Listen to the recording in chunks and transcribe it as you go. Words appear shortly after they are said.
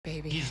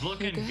baby. He's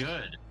looking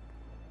good.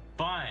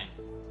 Fine.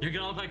 You're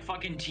gonna look like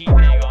fucking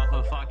T-Bag off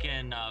a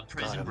fucking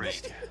prison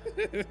break.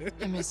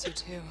 I miss you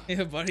too.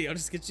 Yeah, buddy, I'll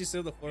just get you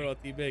to the floor. I'll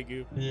teabag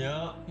you.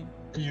 Yeah.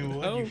 You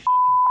would, Oh. you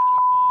fucking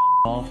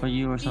pedophile. All for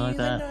you or something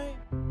like that.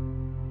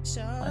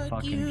 I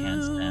fucking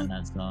can't stand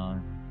that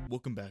song.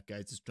 Welcome back,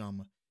 guys. It's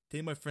Drama.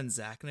 Today, my friend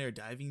Zach and I are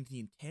diving into the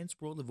intense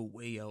world of A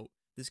Way Out.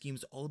 This game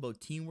is all about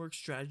teamwork,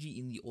 strategy,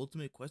 and the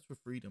ultimate quest for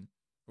freedom.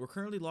 We're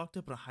currently locked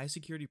up in a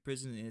high-security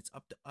prison, and it's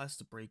up to us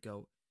to break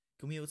out.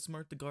 Can we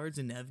outsmart the guards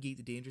and navigate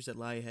the dangers that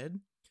lie ahead?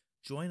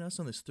 Join us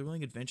on this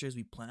thrilling adventure as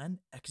we plan,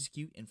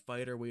 execute, and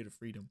fight our way to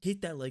freedom.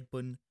 Hit that like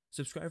button,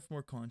 subscribe for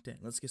more content.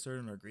 Let's get started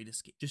on our great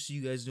escape. Just so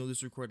you guys know, this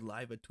is recorded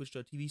live at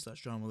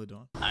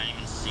twitch.tv/DramaWithTheDon. I didn't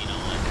even seen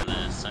a link of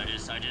this.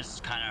 I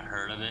just kind of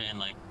heard of it and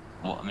like,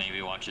 well,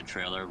 maybe watch a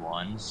trailer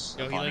once.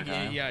 Yo,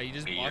 yeah, you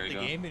just bought the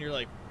game and you're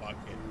like, fuck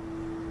it.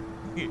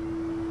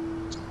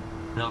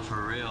 No,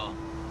 for real.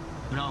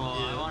 No, well,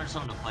 I wanted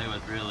something to play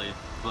with, really.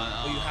 But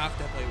well, you have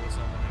to play with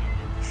someone.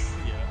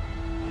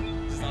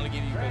 Yeah. It's not a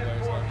game you play by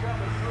yourself.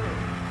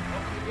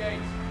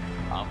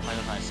 I'll play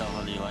with myself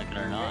whether you like it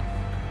or not.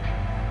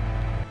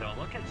 Yo,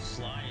 look at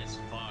Sly as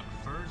fuck.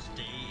 First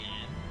day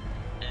in,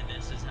 and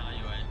this is how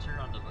you enter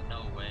on the.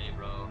 No way,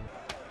 bro.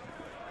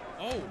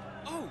 Oh!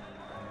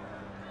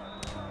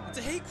 It's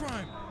a hate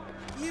crime.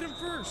 He hit him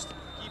first.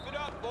 Keep it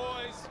up,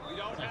 boys. We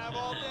don't have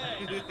all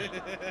day.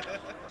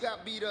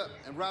 Got beat up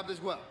and robbed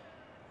as well.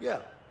 Yeah,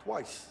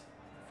 twice.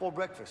 For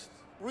breakfast.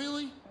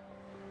 Really?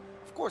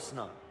 Of course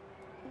not.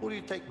 Who do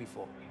you take me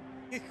for?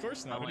 Of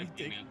course not. What do you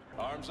think?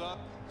 Arms up.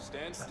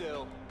 Stand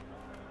still.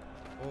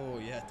 Oh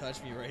yeah,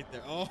 touch me right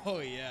there. Oh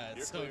yeah,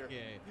 it's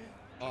okay.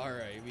 All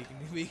right,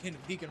 we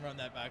can run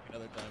that back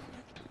another time.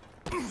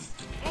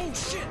 Oh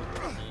shit!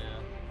 Yeah.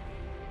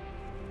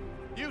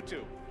 You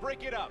two,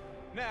 break it up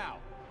now.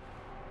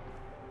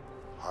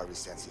 Harvey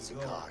senses the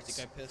I cards.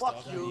 think I pissed Fuck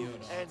off you on you and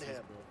nonsense,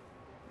 him. bro.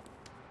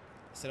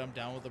 I said I'm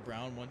down with the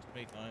brown one too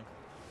many times.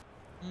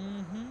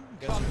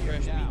 Got some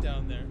fresh meat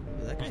down there.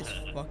 That guy's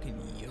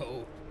fucking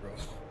yoked, bro.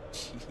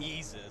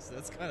 Jesus,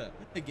 that's kind of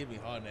give me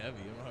hot and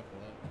heavy. I'm not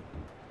gonna lie.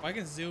 If I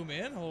can zoom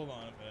in, hold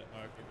on a bit.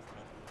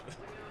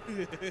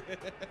 Okay,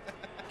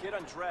 Get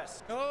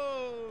undressed.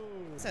 oh,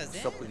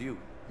 What's up with you?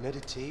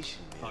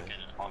 Meditation, man. Fucking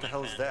What the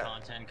hell is that?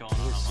 content going on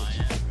my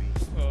end.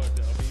 oh,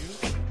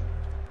 W.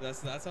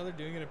 That's how they're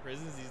doing it in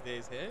prisons these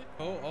days. Hey,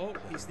 oh,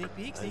 sneak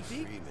peek.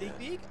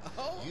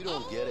 Oh, You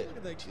don't get it Look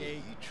at that till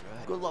cake. you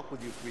try. Good luck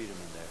with your freedom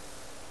in there.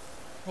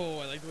 Oh,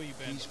 I like the way you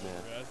bent. Peace, man.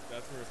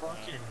 That's where it's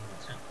Fucking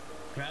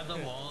grab the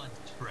wall and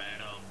shred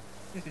them.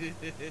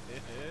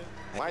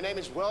 My name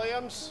is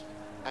Williams,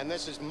 and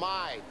this is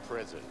my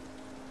prison.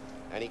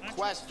 Any The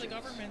questions?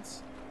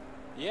 government's.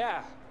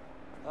 Yeah.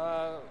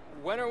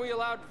 When are we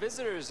allowed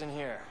visitors in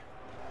here?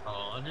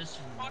 Oh, this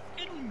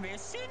fucking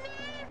missing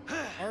it?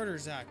 Harder,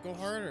 Zach. Go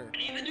harder. I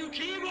need the new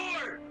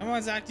keyboard. Come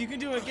on, Zach. You can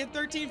do it. Get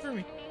 13 for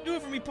me. Do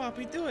it for me,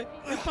 Poppy. Do it.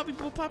 Hey, Poppy,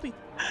 Poppy.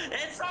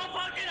 It's so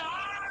fucking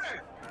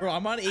hard. Bro,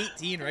 I'm on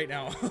 18 right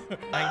now.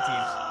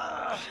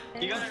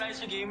 19. You got a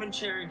nicer gaming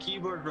chair and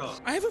keyboard, bro.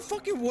 I have a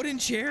fucking wooden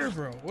chair,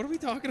 bro. What are we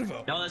talking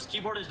about? No, this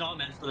keyboard is not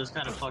meant for this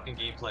kind of fucking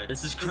gameplay.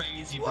 This is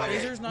crazy, bro.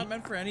 Razor's not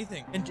meant for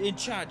anything. In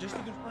chat, just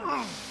to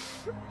confirm.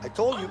 I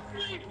told you.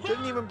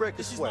 Didn't even break a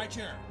This is my sweat.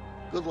 chair.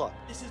 Good luck.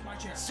 This is my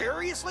chair.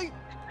 Seriously?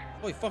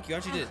 Wait, fuck, you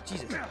actually did it.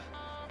 Jesus.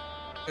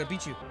 Gotta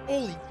beat you.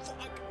 Holy fuck.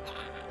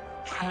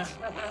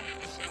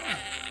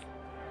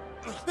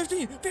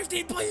 15,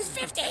 please.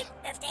 15,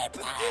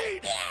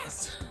 please.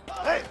 Yes.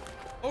 Hey,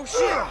 Oh,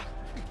 shit.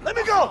 let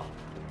me go.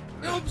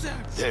 Help,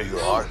 Zach. There you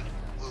are.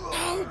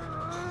 No.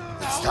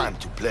 It's time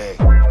to play.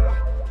 The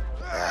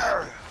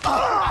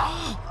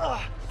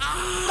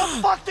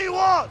fuck do you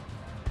want?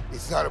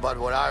 It's not about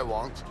what I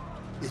want.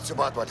 It's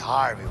about what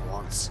Harvey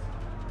wants.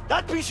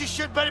 That piece of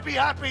shit better be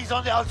happy he's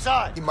on the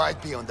outside. He might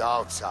be on the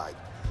outside,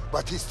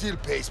 but he still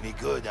pays me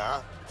good,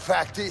 huh?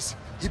 Fact is,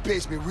 he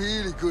pays me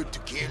really good to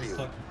kill you.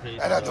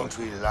 And I don't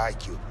really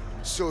like you.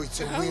 So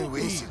it's a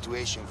win-win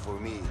situation for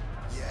me.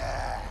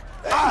 Yeah.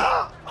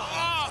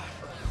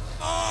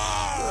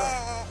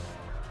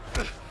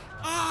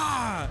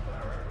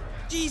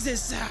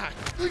 Jesus, Zach.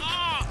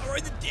 Or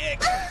in the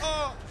dick.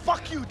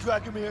 Fuck you,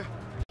 Dragomir.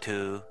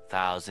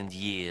 2,000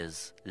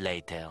 years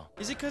later.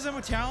 Is it because I'm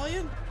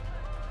Italian?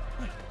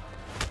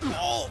 They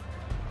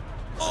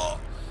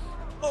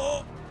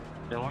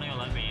won't even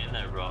let me in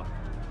there, bro.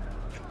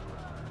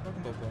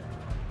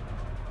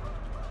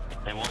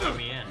 They won't let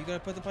me in. You gotta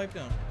put the pipe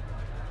down.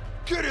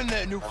 Get in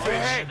there, new fish.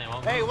 Hey,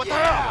 what the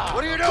hell?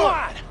 What are you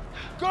doing?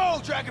 Go,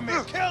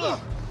 Dragomir, kill him!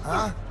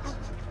 Huh?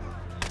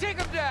 Take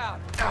him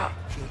down!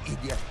 You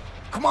idiot.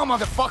 Come on,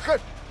 motherfucker.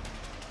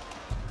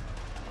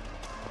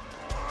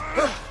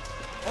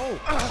 Oh!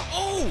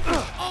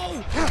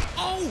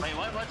 Wait,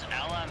 what's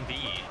LMB?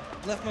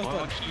 Left mouse What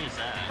button. key is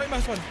that? Right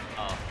mouse button.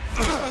 Oh.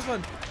 Right mouse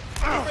button.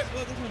 Right mouse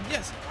button.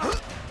 Yes.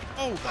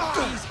 Oh,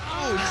 jeez.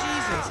 Oh,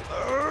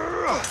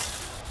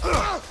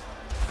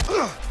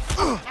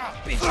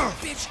 Jesus.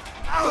 Bitch.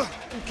 Oh,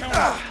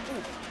 counter.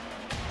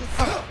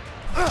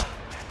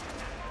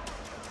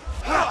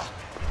 Oh.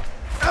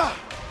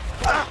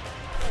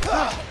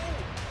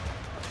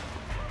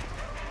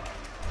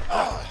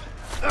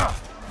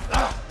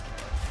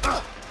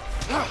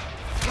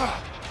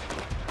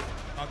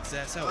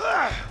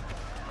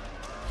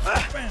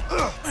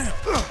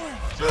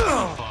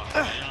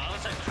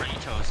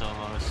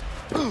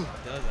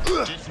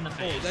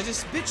 I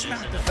just bitch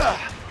smacked him.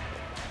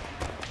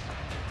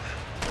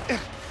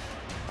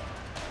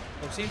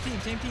 Oh, same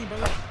team,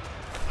 brother.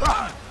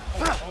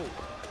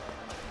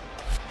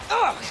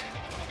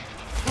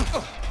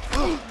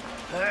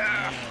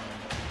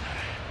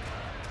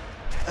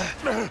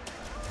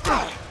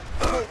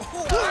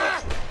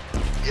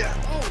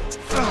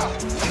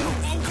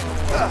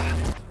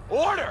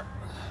 Order!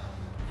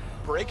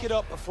 Break it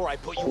up before I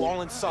put you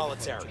all in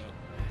solitary.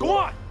 Go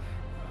on!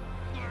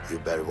 You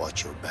better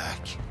watch your back.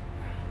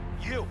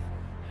 You!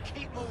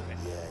 Keep moving.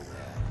 Yeah.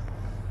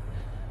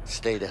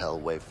 Stay the hell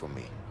away from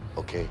me,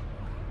 okay?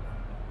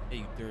 Hey,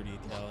 you dirty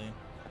Italian.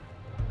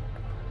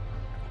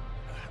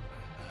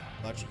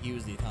 Thought he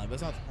was the Italian, but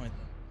that's not the point.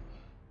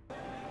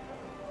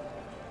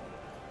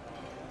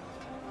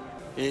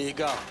 Here you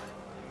go.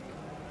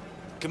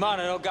 Come on,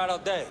 I don't got all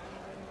day.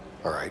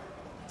 All right,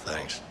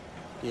 thanks.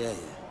 Yeah.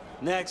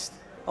 Next.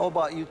 How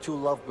about you two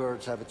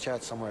lovebirds have a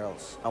chat somewhere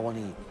else? I want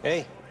to eat.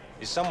 Hey,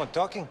 is someone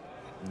talking?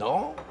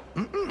 No?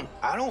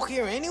 I don't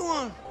hear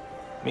anyone.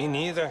 Me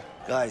neither.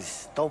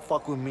 Guys, don't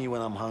fuck with me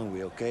when I'm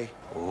hungry, okay?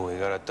 Oh, we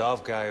got a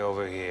tough guy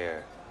over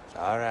here.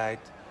 All right.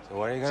 So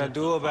what are you gonna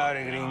do about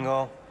it,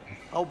 gringo?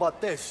 How about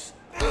this?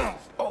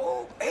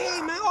 Oh,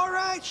 hey, man, all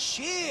right.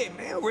 Shit,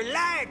 man,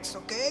 relax,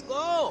 okay?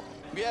 Go.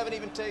 We haven't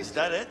even tasted. Is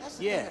that it?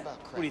 Yeah.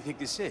 What do you think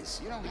this is?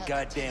 A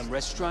goddamn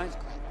restaurant?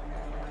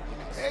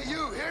 Hey,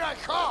 you, here I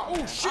come!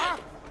 Oh, shit!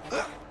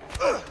 Huh?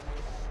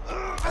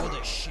 Oh,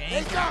 the shank.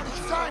 Lay down, it's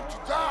time to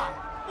die!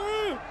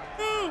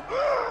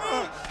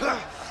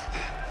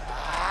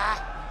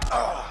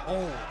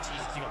 Oh,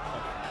 Jesus, you got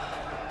fucked.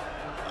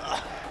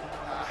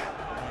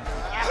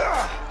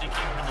 They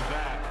came from the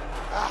back.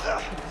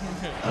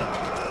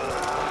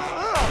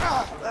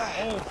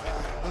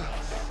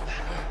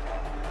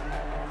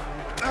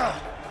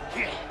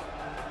 Okay.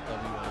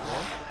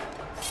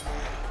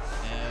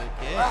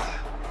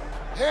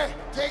 Here,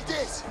 take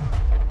this!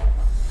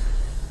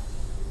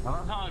 I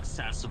love how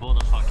accessible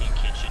the fucking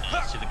kitchen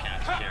is to the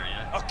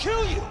cafeteria. I'll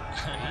kill you!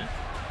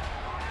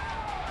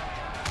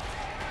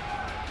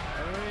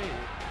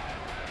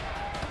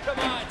 Come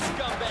on,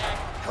 scumbag!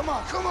 Come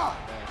on!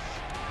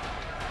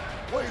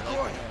 Where are you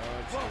going?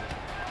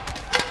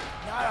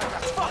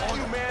 Fuck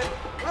you, man!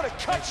 I'm gonna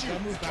cut you!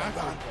 Don't move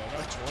backwards, bro.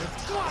 That's worth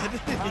it.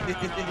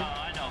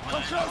 I know, but Come I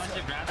closer. wanted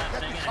to grab that Let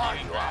thing me and carve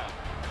hang you grab.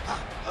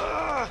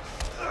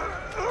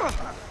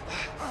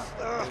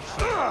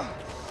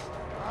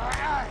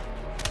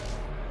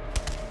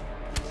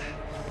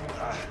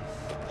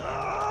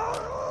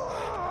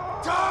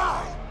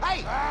 Die! Hey,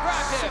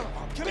 grab him!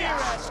 Come here,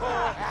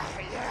 asshole!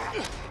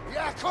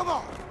 Yeah, come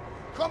on!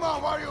 Come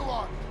on, what do you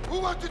want? Who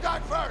wants to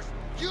die first?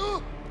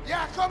 You?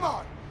 Yeah, come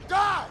on!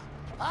 Die!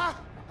 Huh?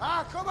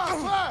 Come on,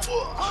 first!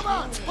 Come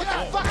on! What the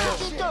fuck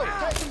did you do?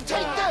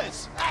 Take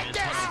this!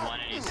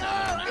 It's only 187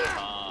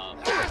 on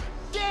the top.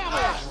 Damn it!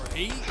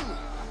 Right?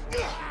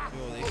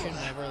 Yo, they should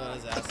never let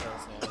his ass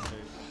out.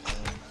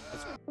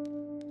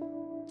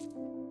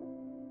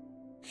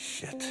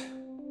 Shit.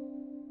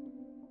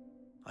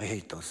 I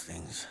hate those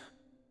things.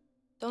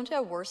 Don't you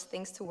have worse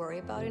things to worry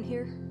about in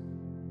here?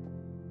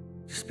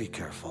 Just be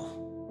careful.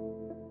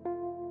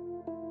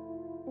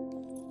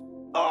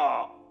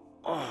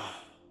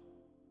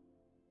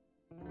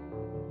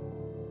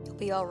 You'll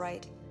be all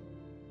right.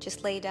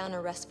 Just lay down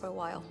and rest for a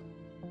while.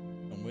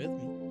 Come with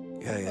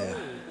me. Yeah.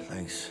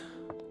 Thanks.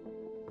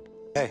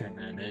 Hey,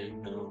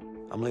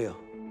 I'm Leo.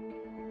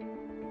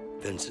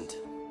 Vincent,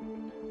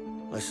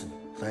 Listen,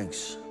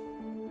 thanks.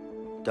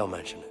 don't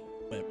mention it.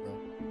 Wait, bro.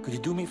 Could you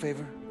do me a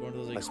favor? One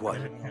of those Like what?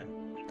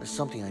 There's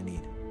something I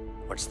need.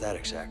 What's that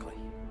exactly?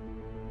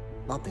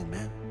 Nothing,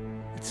 man.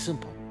 It's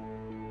simple.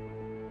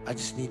 I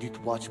just need you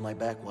to watch my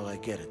back while I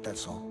get it,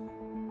 that's all.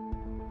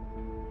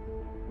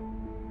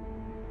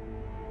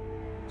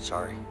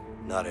 Sorry,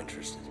 not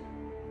interested.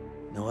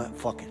 You know what?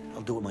 Fuck it.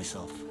 I'll do it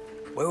myself.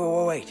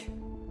 Wait.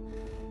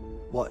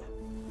 What?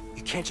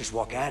 You can't just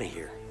walk out of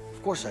here.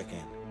 Of course I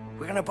can.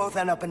 We're gonna both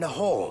end up in the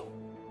hole.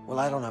 Well,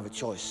 I don't have a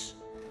choice.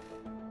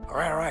 All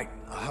right.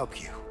 I'll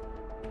help you.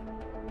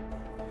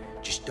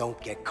 Just don't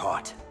get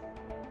caught.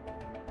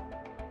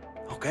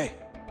 Okay.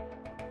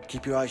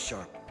 Keep your eyes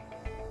sharp.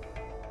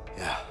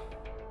 Yeah.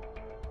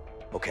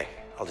 Okay,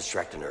 I'll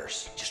distract the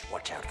nurse. Just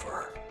watch out for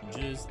her.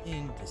 Just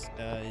in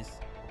disguise.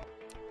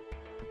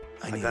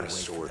 I need got to a wait for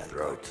sore that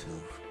throat. guy to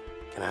move.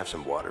 Can I have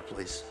some water,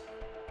 please?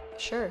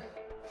 Sure.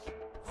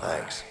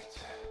 Thanks.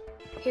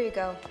 Here you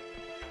go.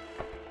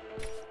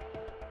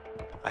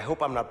 I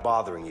hope I'm not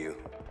bothering you.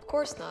 Of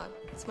course not.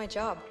 It's my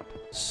job.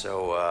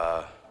 So,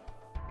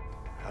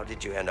 how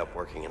did you end up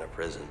working in a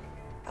prison?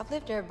 I've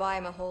lived nearby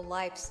my whole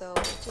life, so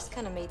it just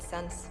kind of made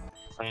sense.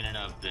 Clean it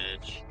up,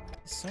 bitch.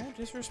 So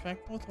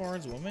disrespectful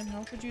towards women?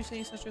 How could you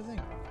say such a thing?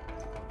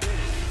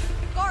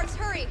 Guards,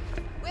 hurry!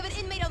 We have an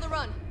inmate on the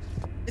run.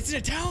 It's an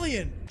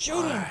Italian!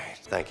 Shoot him!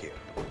 Thank you.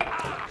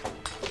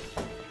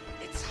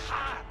 It's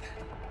hot.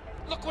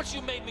 Look what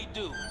you made me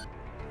do.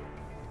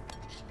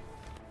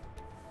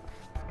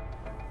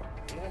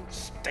 Damn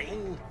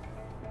stain.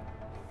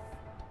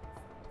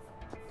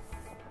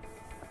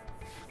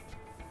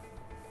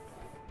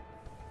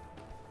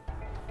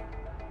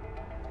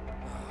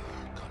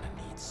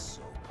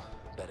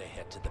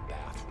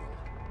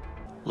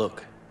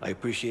 Look, I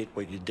appreciate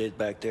what you did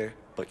back there,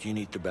 but you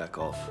need to back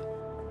off.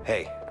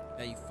 Hey,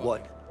 Yeah, you fucking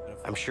what?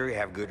 pedophile. I'm sure you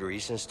have good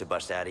reasons to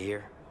bust out of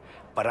here,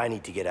 but I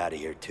need to get out of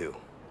here too.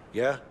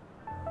 Yeah?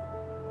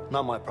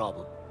 Not my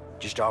problem.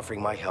 Just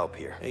offering my help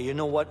here. Hey, you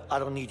know what? I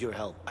don't need your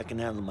help. I can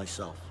handle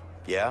myself.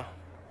 Yeah?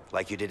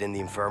 Like you did in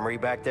the infirmary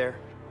back there?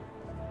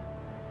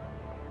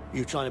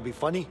 You trying to be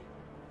funny?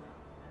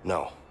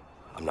 No,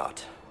 I'm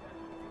not.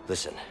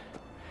 Listen,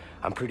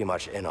 I'm pretty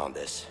much in on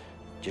this.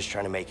 Just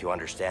trying to make you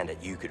understand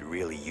that you could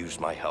really use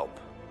my help.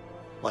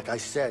 Like I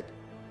said,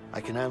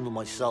 I can handle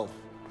myself.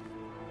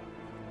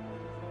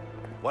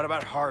 What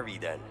about Harvey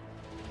then?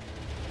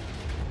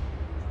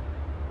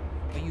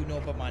 What do you know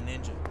about my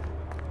ninja?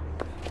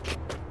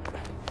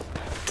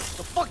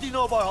 The fuck do you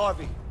know about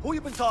Harvey? Who you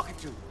been talking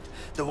to?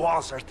 The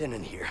walls are thin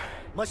in here.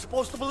 Am I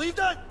supposed to believe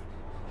that?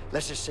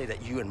 Let's just say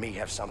that you and me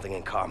have something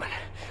in common.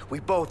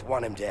 We both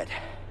want him dead.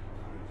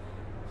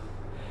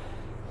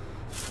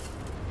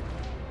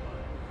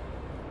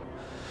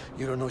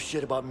 You don't know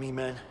shit about me,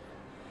 man.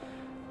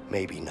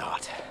 Maybe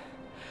not.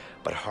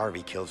 But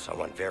Harvey killed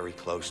someone very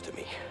close to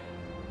me.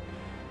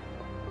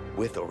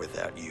 With or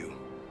without you,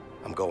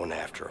 I'm going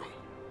after him.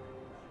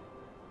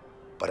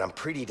 But I'm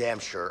pretty damn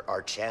sure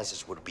our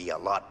chances would be a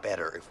lot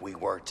better if we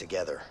worked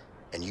together.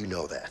 And you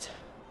know that.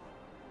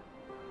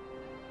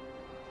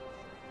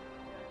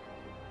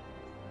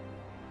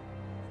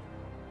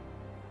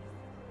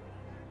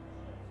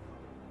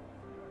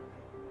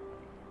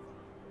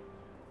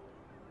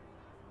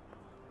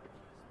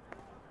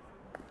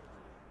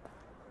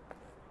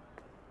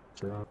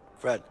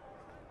 Fred,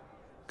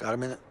 got a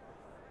minute?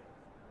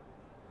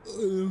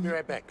 Be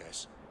right back,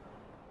 guys.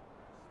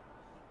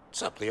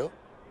 What's up, Leo?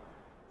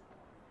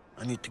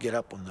 I need to get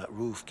up on that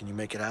roof. Can you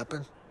make it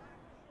happen?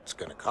 It's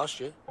gonna cost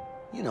you.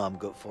 You know I'm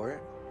good for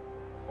it.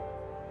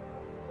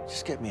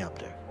 Just get me up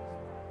there.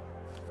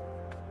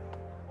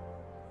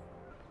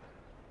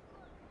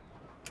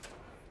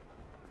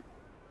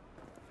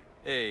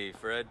 Hey,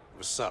 Fred.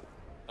 What's up?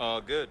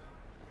 Good.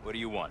 What do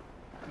you want?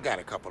 Got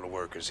a couple of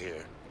workers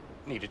here.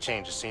 Need to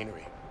change the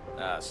scenery.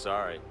 Ah,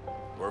 sorry.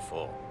 We're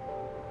full.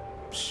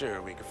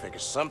 Sure, we could figure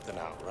something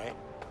out, right?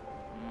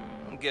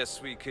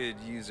 Guess we could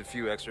use a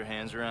few extra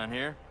hands around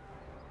here.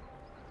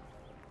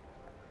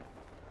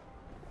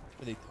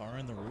 Are they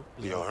tarring the roof?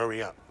 Leo,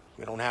 hurry up.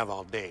 We don't have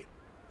all day.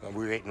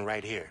 We're waiting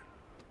right here.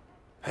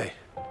 Hey,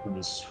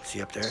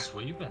 see up there?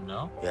 Sweeping,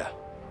 no? Yeah.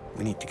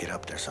 We need to get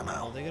up there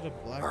somehow. Oh, they got a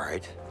black All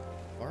right.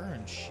 bar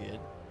and shit.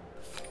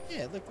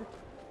 Yeah, look.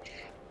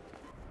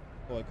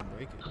 Oh, I can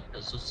break it.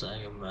 It's a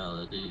singing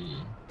melody.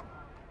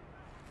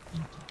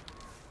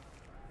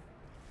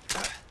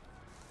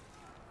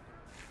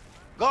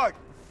 Guard!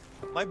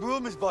 My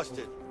broom is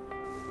busted.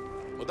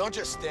 Well, don't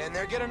just stand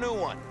there. Get a new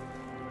one.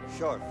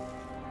 Sure.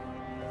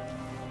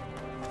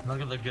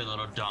 Look at the good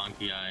little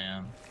donkey I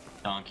am.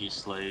 Donkey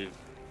slave.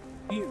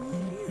 Hey,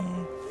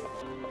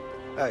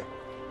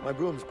 my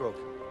broom's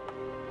broken.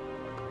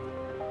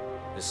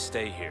 Just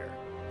stay here.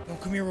 Oh,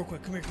 come here real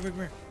quick. Come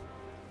here.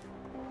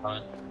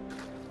 What?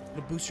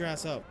 It'll boost your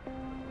ass up.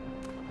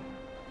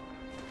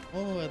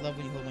 Oh, I love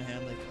when you hold my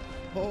hand like.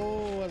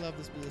 Oh, I love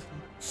this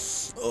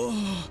position.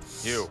 Oh.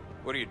 You,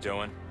 what are you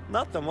doing?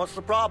 Nothing. What's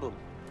the problem?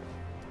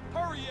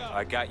 Hurry up!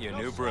 I got you a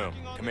new broom.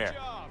 Come here.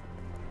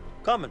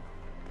 Coming.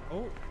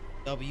 Oh,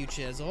 W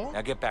chisel.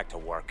 Now get back to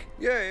work.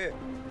 Yeah.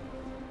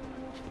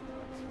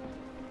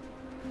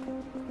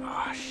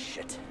 Ah,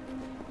 shit.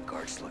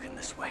 Guard's looking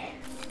this way.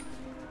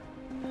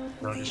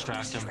 Don't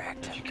distract him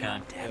if you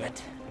can. Damn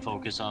it.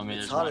 Focus on me.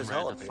 It's There's hot one as right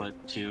hell at up the here.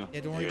 foot, too.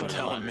 Yeah, don't worry You're about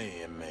telling it. me,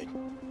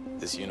 inmate.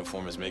 This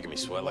uniform is making me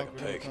sweat like a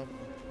pig.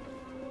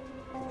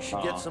 You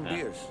should get some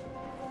beers.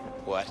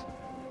 What?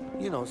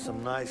 You know,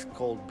 some nice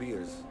cold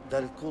beers.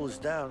 That'll cool us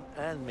down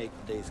and make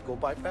the days go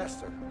by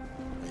faster.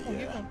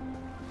 Yeah,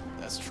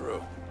 that's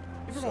true.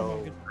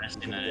 So, I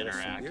seen that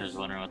interact. I was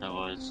wondering what that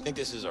was. Think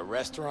this is a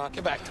restaurant?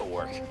 Get back to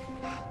work.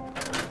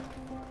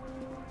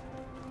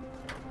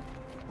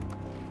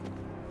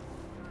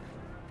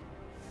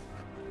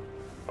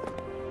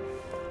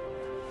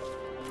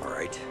 All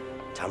right.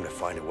 Time to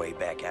find a way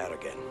back out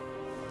again.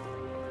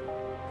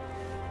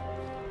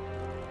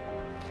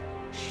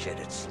 Shit,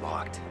 it's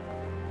locked.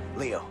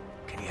 Leo,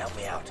 can you help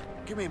me out?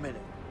 give me a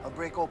minute. I'll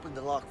break open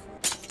the lock for you.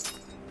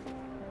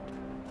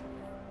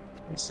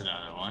 It's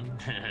another one.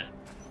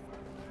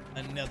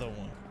 Another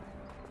one.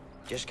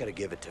 Just gotta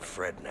give it to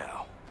Fred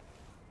now.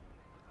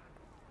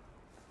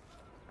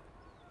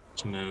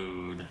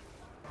 Smooth.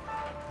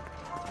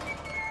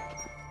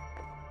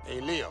 Hey,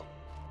 Leo.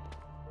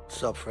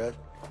 What's up, Fred?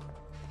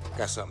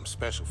 Got something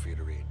special for you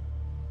to read.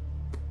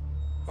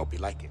 Hope you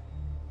like it.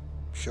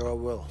 Sure I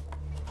will.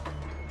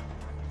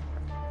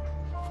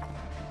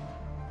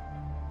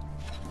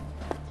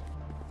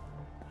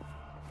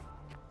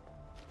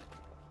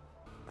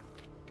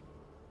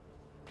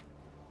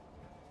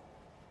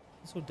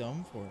 What's so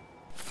dumb for?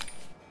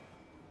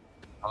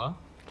 Huh? What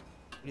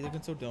are you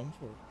looking so dumb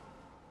for?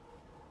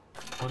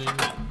 What do you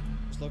mean?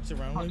 Just looks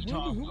around like,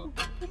 who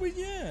was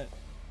that?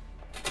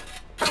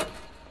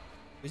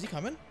 Is he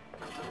coming?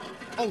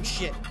 Oh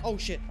shit! Oh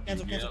shit!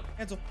 Cancel! Cancel!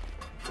 Cancel!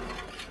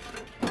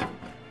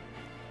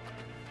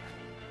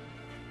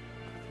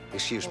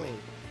 Excuse me.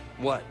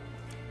 What?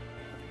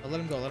 Oh, let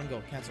him go. Let him go.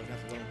 Cancel!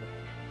 Cancel! Let him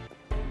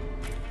go.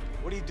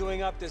 What are you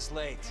doing up this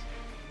late?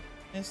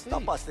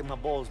 Stop busting my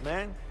balls,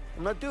 man.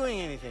 I'm not doing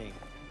anything.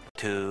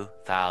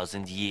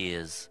 2,000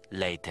 years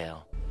later.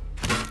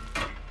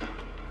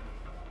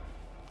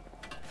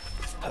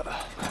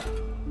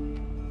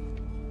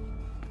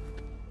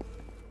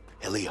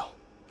 Hey, Leo.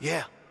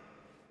 Yeah.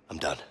 I'm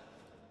done.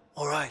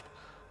 All right.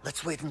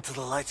 Let's wait until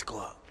the lights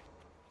go out.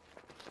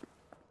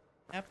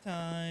 Nap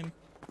time.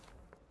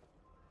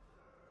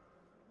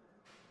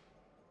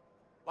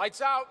 Lights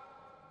out.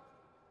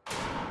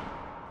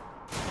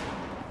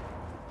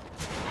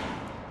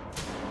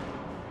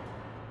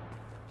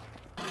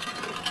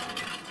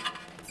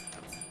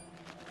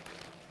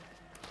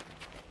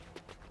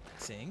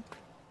 Sing.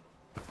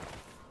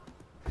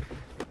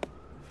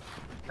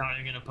 No,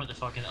 you're gonna put the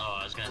fucking. Oh,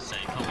 I was gonna say,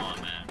 come on,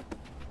 man.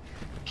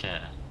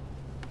 Okay.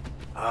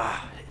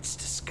 Ah, it's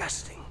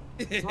disgusting.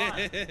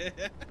 I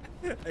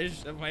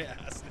just shoved my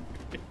ass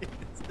in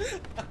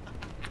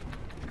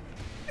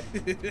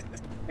your face.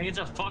 Hey, it's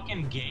a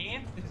fucking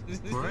game?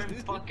 We're in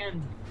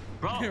fucking.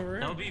 Bro,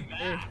 they'll be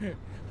back.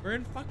 We're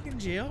in fucking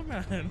jail,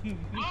 man.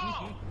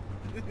 Oh!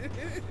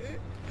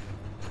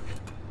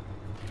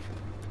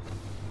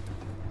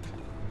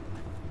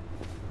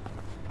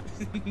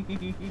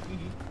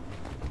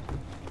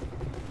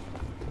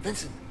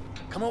 Vincent,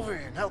 come over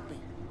here and help me.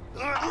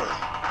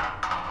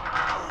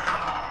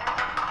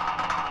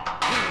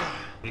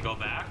 We go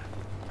back?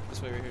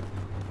 This way right here.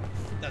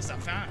 That's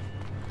not fine.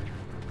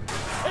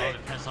 Hey,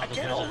 piss I off the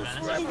can't hold this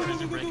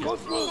forever. Go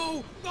through.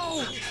 Go!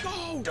 Go!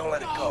 Go! Don't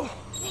let it go.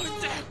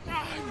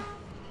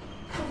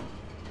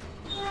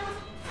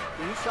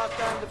 Can you shut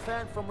down the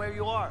fan from where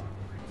you are?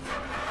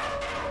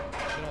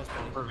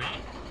 For me?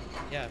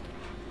 Yeah.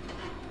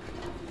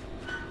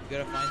 You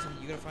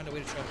gotta find a way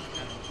to shut it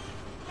down.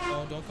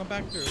 Oh, don't come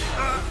back through.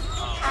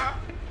 Oh.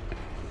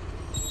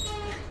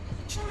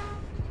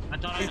 I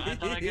thought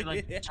I could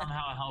like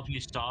somehow help you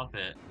stop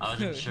it. I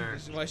wasn't sure.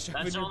 That's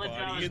the only thing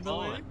I was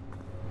going.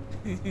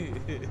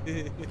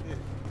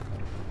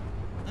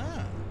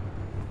 Ah.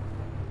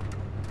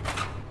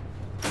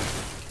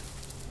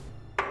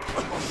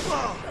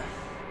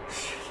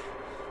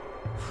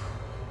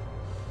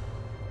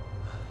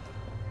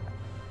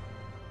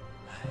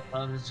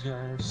 I'm just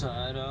going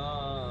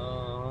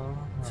suicidal.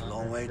 It's a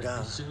long way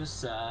down.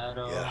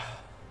 Suicidal. Yeah.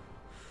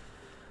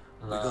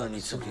 We're gonna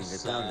need something to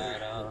get down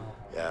there.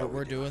 Yeah.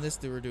 We're doing this.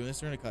 We're doing this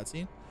during a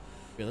cutscene.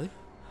 Really?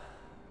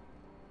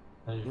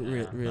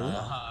 Really?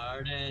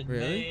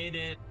 Made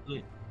it.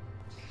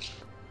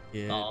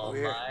 Yeah. All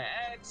my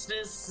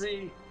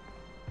ecstasy.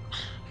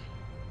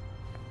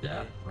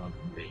 Yeah, from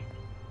me.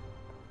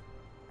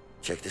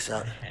 Check this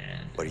out.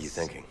 What are you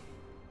thinking?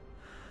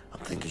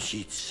 I'm thinking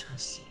sheets.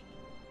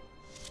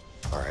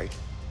 All right.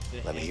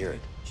 Let me hear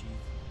it.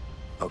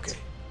 Okay.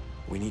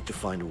 We need to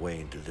find a way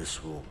into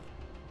this room.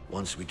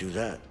 Once we do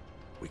that,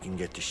 we can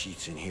get the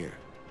sheets in here.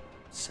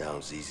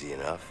 Sounds easy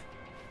enough.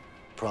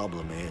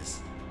 Problem is,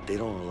 they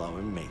don't allow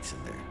inmates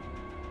in there.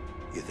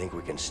 You think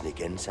we can sneak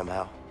in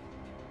somehow?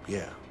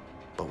 Yeah,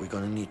 but we're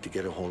gonna need to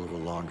get a hold of a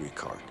laundry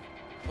cart.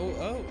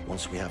 Oh.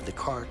 Once we have the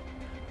cart,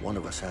 one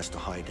of us has to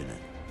hide in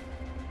it.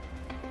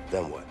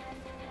 Then what?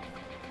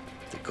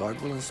 The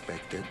guard will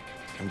inspect it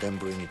and then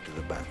bring it to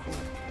the back room.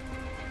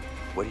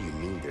 What do you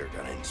mean they're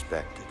gonna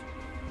inspect it?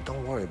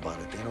 Don't worry about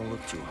it. They don't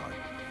look too hard.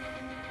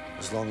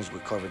 As long as we're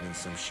covered in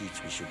some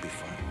sheets, we should be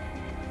fine.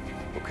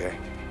 Okay.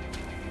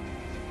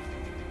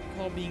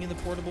 Call being in the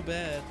portable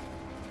bed.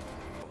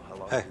 How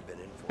long Hey. have you been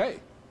in for? Hey.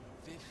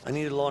 I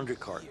need a laundry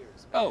cart.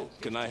 Oh,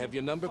 can I have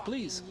your number,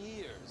 please?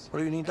 What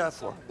do you need that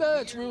for?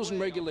 That's rules and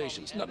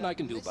regulations. Nothing I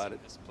can do about it.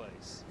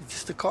 It's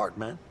just a cart,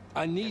 man.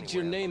 I need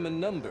your name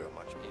and number.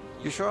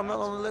 You sure I'm not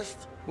on the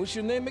list? What's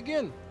your name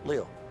again?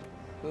 Leo.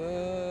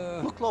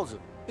 Look closer.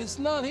 It's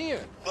not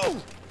here.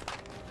 Oh!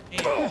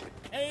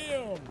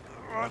 Damn!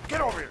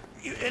 Get over here,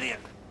 you idiot!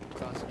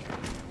 Concentrate.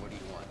 What do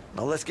you want?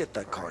 Now let's get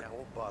that cart. I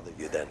won't bother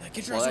you then.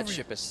 Well, that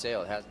ship has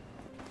sailed, hasn't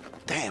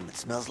it? Damn, it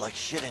smells like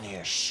shit in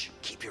here. Shh.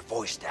 Keep your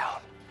voice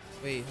down.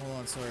 Wait, hold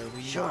on, sorry.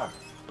 Sure,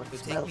 but it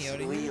take smells me out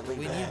of really here.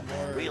 We bad, need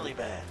man. more. Really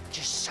bad.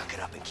 Just suck it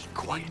up and keep We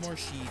quiet. need more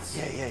sheets.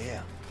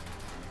 Yeah.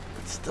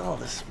 But still,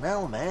 the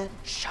smell, man.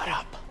 Shut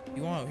up.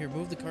 You want here?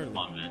 Move the cart a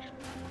little. Come on, bitch.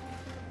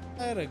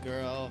 Atta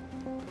girl.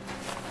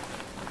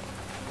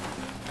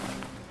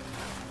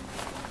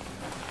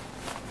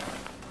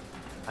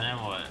 And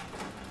then what?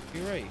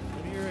 You're right.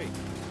 What are you right?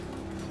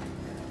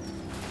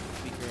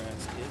 Speak your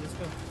ass, kid. Let's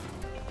go.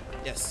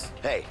 Yes.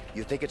 Hey,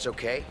 you think it's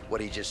okay,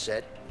 what he just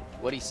said?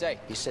 What'd he say?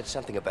 He said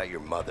something about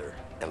your mother,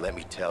 and let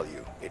me tell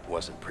you, it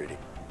wasn't pretty.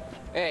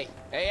 Hey,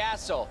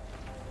 asshole.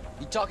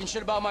 You talking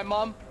shit about my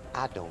mom?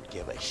 I don't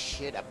give a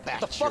shit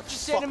about The your fuck you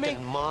say to me?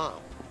 fucking mom.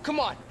 Come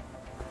on,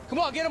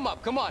 get him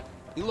up. Come on,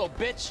 you little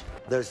bitch.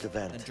 There's the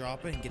vent. Then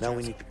drop it and get Now your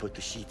we ass- need to put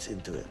the sheets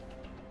into it.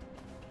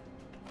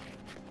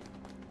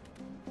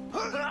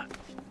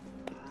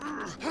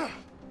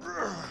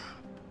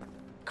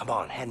 Come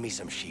on, hand me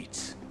some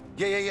sheets.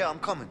 Yeah, I'm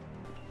coming.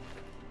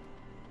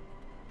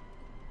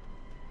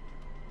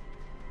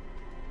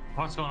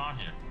 What's going on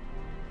here?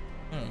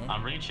 I don't know.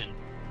 I'm reaching.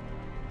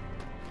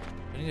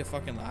 I need a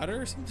fucking ladder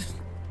or something?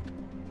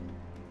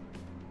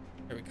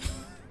 There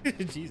we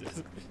go.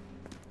 Jesus.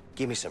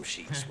 Give me some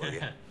sheets, will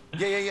you?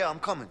 Yeah, I'm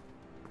coming.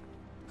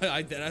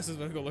 I deadass was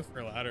gonna go look for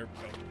a ladder,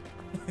 bro.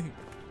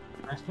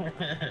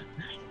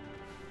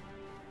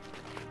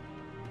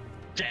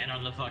 Stand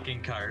on the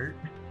fucking cart.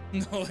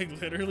 No, like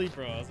literally,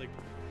 bro. I was like,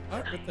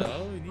 what the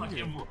hell? We need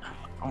you.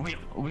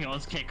 We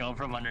almost kick out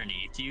from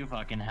underneath you,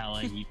 fucking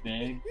hella heat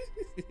big.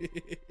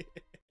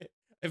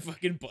 I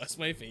fucking bust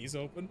my face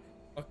open.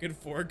 Fucking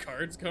 4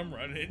 cards come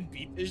running and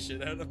beat the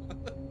shit out of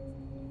us.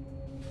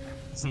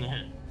 Isn't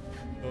it?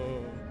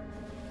 Oh.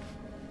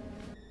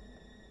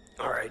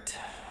 All right,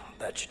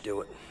 that should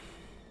do it.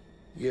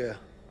 Yeah,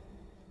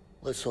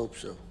 let's hope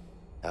so.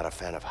 Not a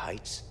fan of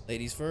heights?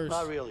 Ladies first.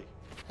 Not really.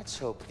 Let's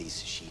hope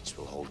these sheets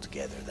will hold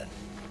together then.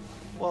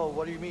 Well,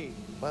 what do you mean?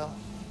 Well,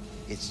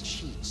 it's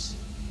sheets,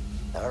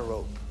 not a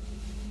rope.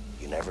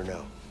 You never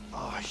know.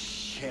 Oh,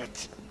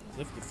 shit.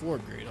 Lift the floor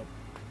grade up.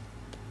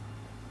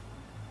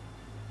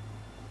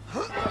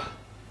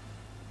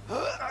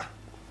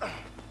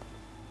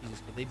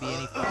 Jesus, could they be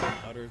any fucking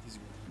louder if these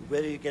You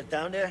ready to get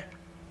down there?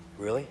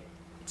 Really?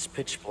 It's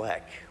pitch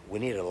black. We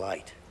need a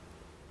light.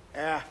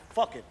 Ah,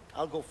 fuck it.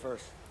 I'll go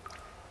first.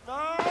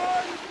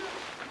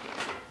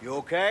 You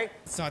okay?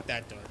 It's not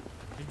that dark.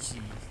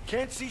 Jeez.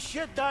 Can't see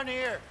shit down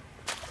here.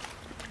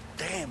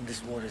 Damn,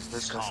 this water's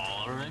disgusting.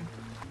 Coloring?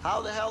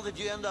 How the hell did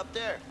you end up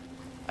there?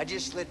 I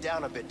just slid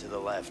down a bit to the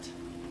left.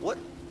 What?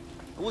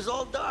 It was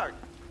all dark.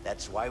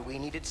 That's why we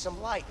needed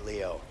some light,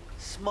 Leo.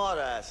 Smart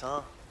ass,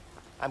 huh?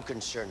 I'm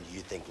concerned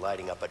you think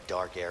lighting up a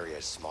dark area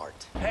is smart.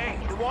 Hey,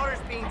 the water's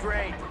being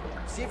drained.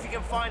 See if you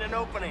can find an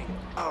opening.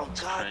 Oh,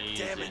 god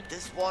damn it.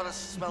 This water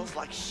smells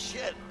like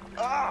shit.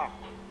 Ah!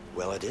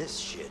 Well, it is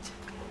shit.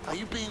 Are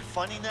you being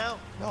funny now?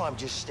 No, I'm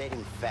just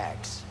stating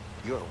facts.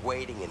 You're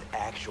wading in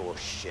actual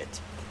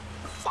shit.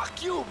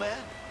 Fuck you,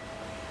 man.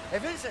 Hey,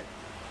 Vincent.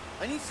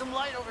 I need some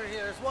light over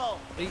here as well.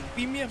 Hey,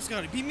 beat me up,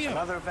 Scotty. Beat me up.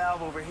 Another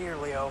valve over here,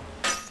 Leo.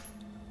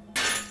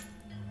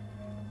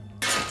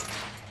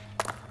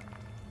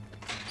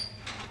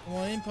 Come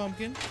on in,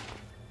 pumpkin.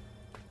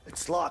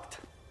 It's locked.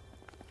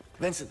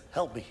 Vincent,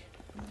 help me.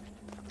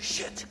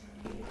 Shit.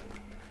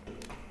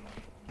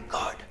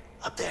 Guard,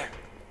 up there.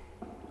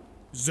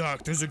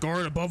 Zach, there's a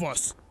guard above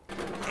us.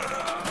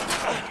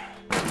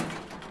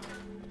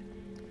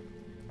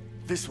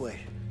 This way.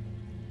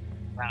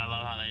 I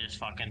love how they just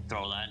fucking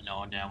throw that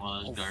knowing damn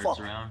well there's guards fuck.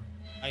 around.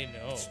 I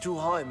know. It's too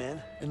high,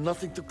 man. And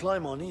nothing to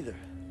climb on either.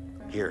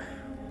 Here,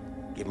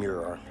 give me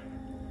your arm.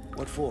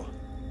 What for?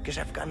 Because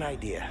I've got an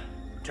idea.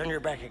 Turn your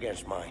back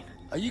against mine.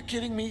 Are you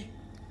kidding me?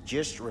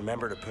 Just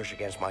remember to push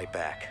against my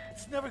back.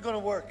 It's never gonna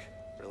work.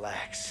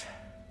 Relax.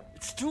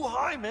 It's too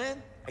high,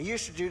 man. I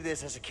used to do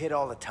this as a kid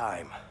all the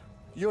time.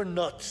 You're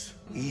nuts.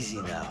 Easy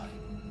now.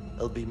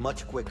 It'll be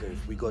much quicker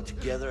if we go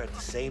together at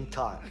the same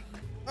time.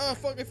 Oh,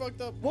 fuck, I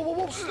fucked up.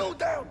 Whoa, slow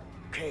down.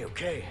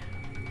 Okay.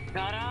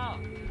 Got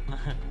out!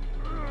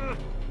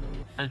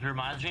 It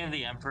reminds me of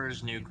The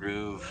Emperor's New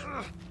Groove.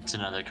 It's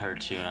another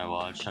cartoon I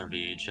watched on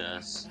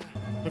VHS.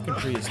 Fucking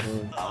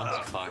prehistoric.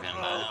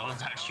 That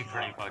one's actually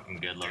pretty fucking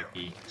good,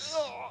 low-key.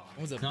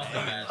 That was a Not the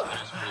best, but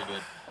it's pretty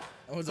good.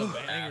 That was a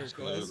banger,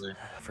 Absolutely.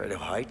 Afraid of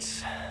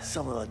heights?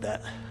 Something like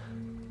that.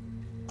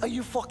 Are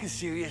you fucking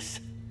serious?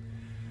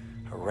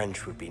 A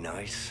wrench would be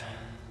nice.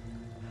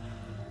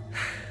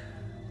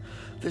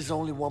 There's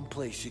only one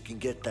place you can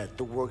get that,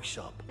 the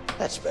workshop.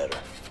 That's better.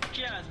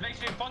 Yeah, it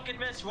makes me fucking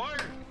miss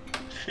work.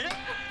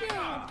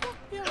 Yeah!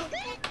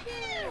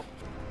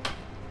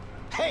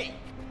 Hey,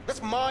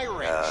 that's my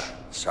wrench.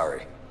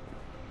 Sorry.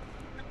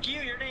 Fuck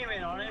you, your name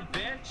ain't on it,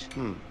 bitch.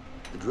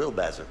 The drill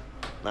bazzer.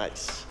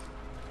 Nice.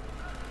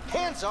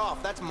 Hands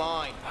off, that's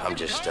mine. I'm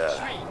just,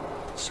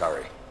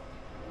 sorry.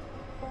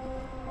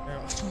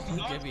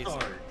 Give me a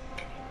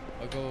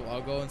second.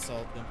 I'll go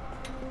insult them.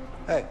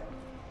 Hey.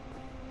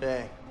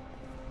 Hey.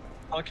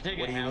 I can take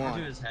What a do you hammer want?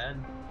 to his head.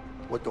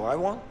 What do I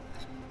want?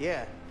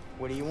 Yeah.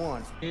 What do you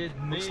want?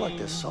 Looks like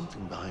there's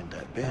something behind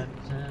that bin.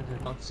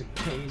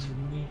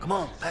 Come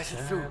on, pass it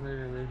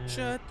through.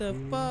 Shut the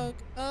fuck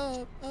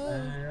up.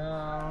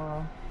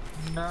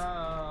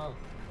 No.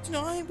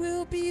 Tonight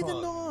will be the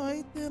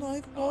night that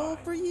I fall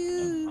for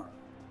you.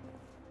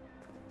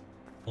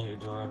 Hey,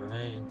 door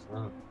remains.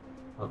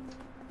 Oh.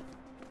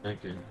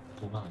 Thank you.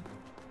 Come on.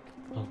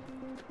 Oh.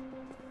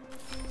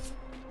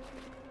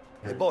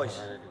 Hey, boys,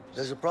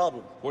 there's a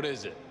problem. What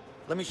is it?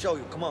 Let me show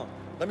you. Come on.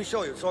 Let me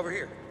show you. It's over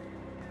here.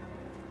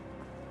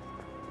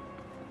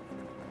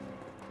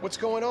 What's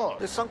going on?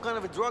 There's some kind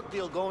of a drug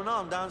deal going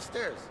on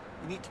downstairs.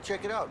 You need to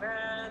check it out.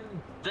 Man,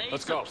 they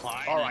Let's go.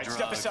 supply All the right, step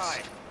drugs.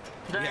 aside.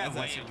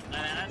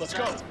 Let's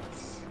go.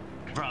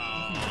 Bro,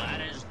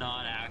 that is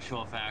not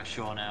actual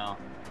factual now.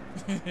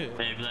 They'd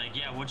be like,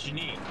 yeah, what you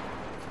need?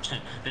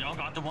 They don't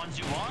got the ones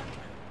you want?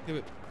 Give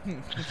it.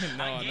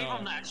 I gave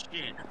him that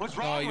shit. What's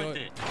wrong with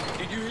it?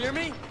 Did you hear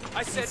me?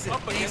 I said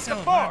up Hey, against the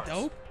sound bars. not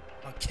dope?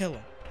 I'll kill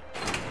him.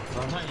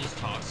 Sometimes he just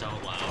talks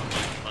out loud,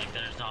 like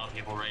there's not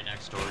people right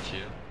next door to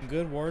you.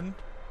 Good, Warden.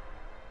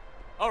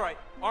 All right,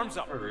 arms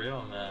up. For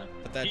real, man.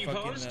 Got that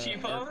T-pose, fucking,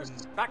 T-pose.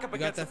 Back up you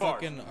got against the that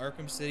bars. fucking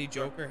Arkham City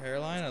Joker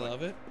hairline. I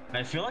love it.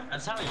 I feel like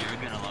that's how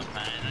you're gonna look,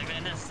 man. Like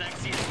in the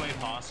sexiest way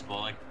possible.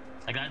 Like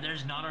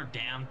there's not a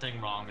damn thing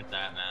wrong with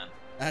that, man.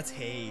 That's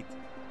hate.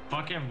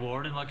 Fucking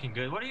Warden looking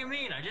good. What do you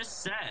mean? I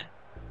just said.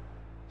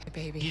 Hey,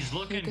 baby. He's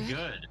looking you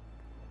good.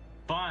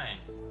 Fine.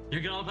 You're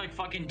gonna look like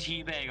fucking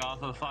Teabag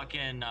off of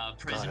fucking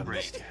Prison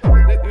Break.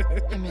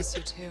 I miss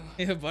you too.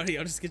 Yeah, buddy.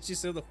 I'll just get you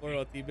to the floor.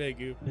 I'll teabag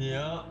you.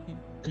 Yeah.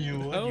 You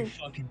would, No. you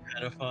fucking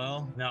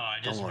pedophile. No, I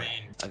just mean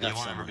you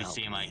won't ever be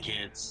seeing my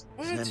kids.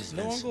 What?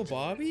 No Uncle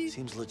Bobby?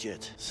 Seems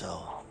legit.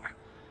 So,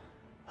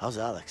 how's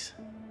Alex?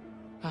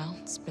 Well,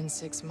 it's been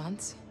 6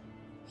 months.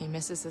 He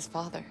misses his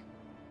father.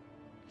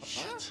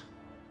 Shit.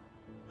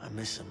 I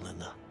miss him,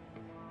 Linda.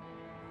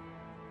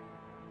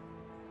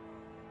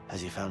 Has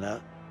he found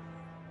out?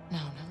 No,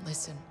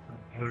 listen.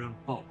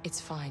 It's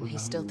fine. He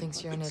still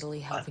thinks you're in Italy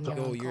helping your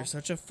Yo, uncle. you're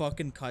such a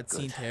fucking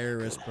cutscene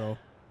terrorist, bro.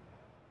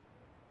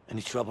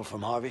 Any trouble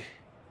from Harvey?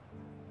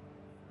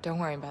 Don't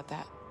worry about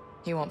that.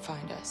 He won't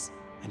find us.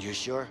 And you're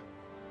sure?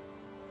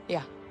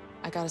 Yeah,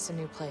 I got us a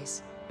new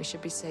place. We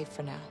should be safe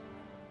for now.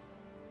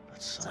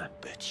 That son of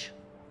a bitch.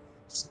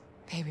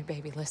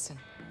 Baby, listen.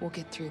 We'll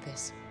get through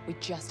this. We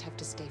just have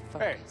to stay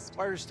Hey, focused.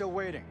 why are you still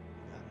waiting?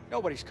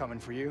 Nobody's coming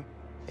for you.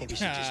 Maybe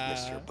she just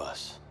missed her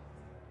bus.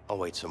 I'll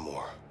wait some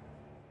more.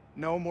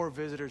 No more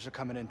visitors are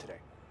coming in today.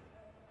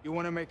 You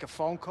want to make a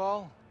phone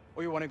call,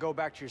 or you want to go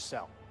back to your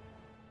cell?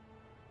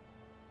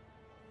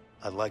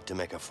 I'd like to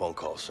make a phone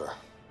call, sir.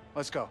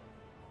 Let's go.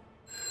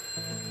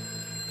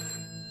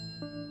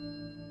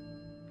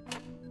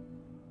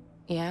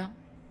 Yeah?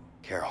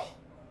 Carol,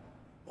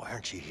 why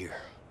aren't you here?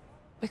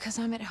 Because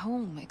I'm at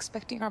home,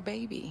 expecting our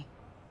baby.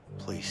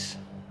 Please,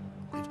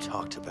 we've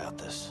talked about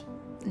this.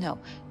 No,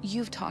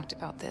 you've talked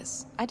about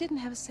this. I didn't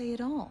have a say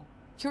at all.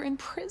 You're in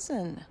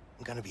prison.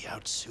 I'm gonna be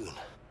out soon.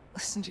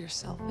 Listen to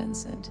yourself,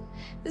 Vincent.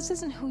 This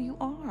isn't who you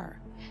are.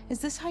 Is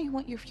this how you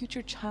want your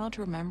future child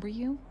to remember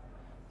you?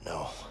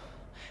 No,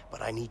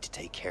 but I need to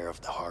take care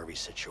of the Harvey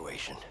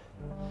situation.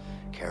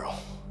 Carol,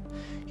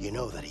 you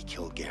know that he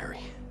killed Gary.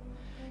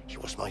 He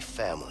was my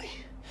family,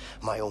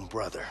 my own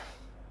brother.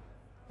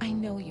 I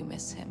know you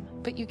miss him,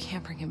 but you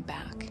can't bring him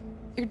back.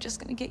 You're just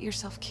gonna get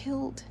yourself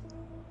killed.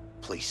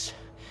 Please,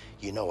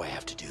 you know I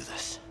have to do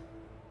this.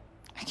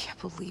 I can't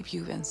believe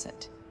you,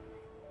 Vincent.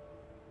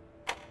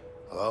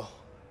 Hello?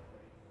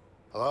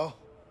 Hello?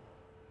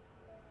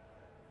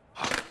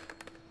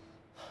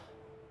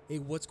 Hey,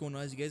 what's going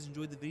on? As you guys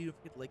enjoyed the video, don't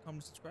forget to like,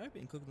 comment, subscribe,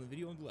 and click on the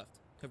video on the left.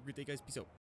 Have a great day, guys. Peace out.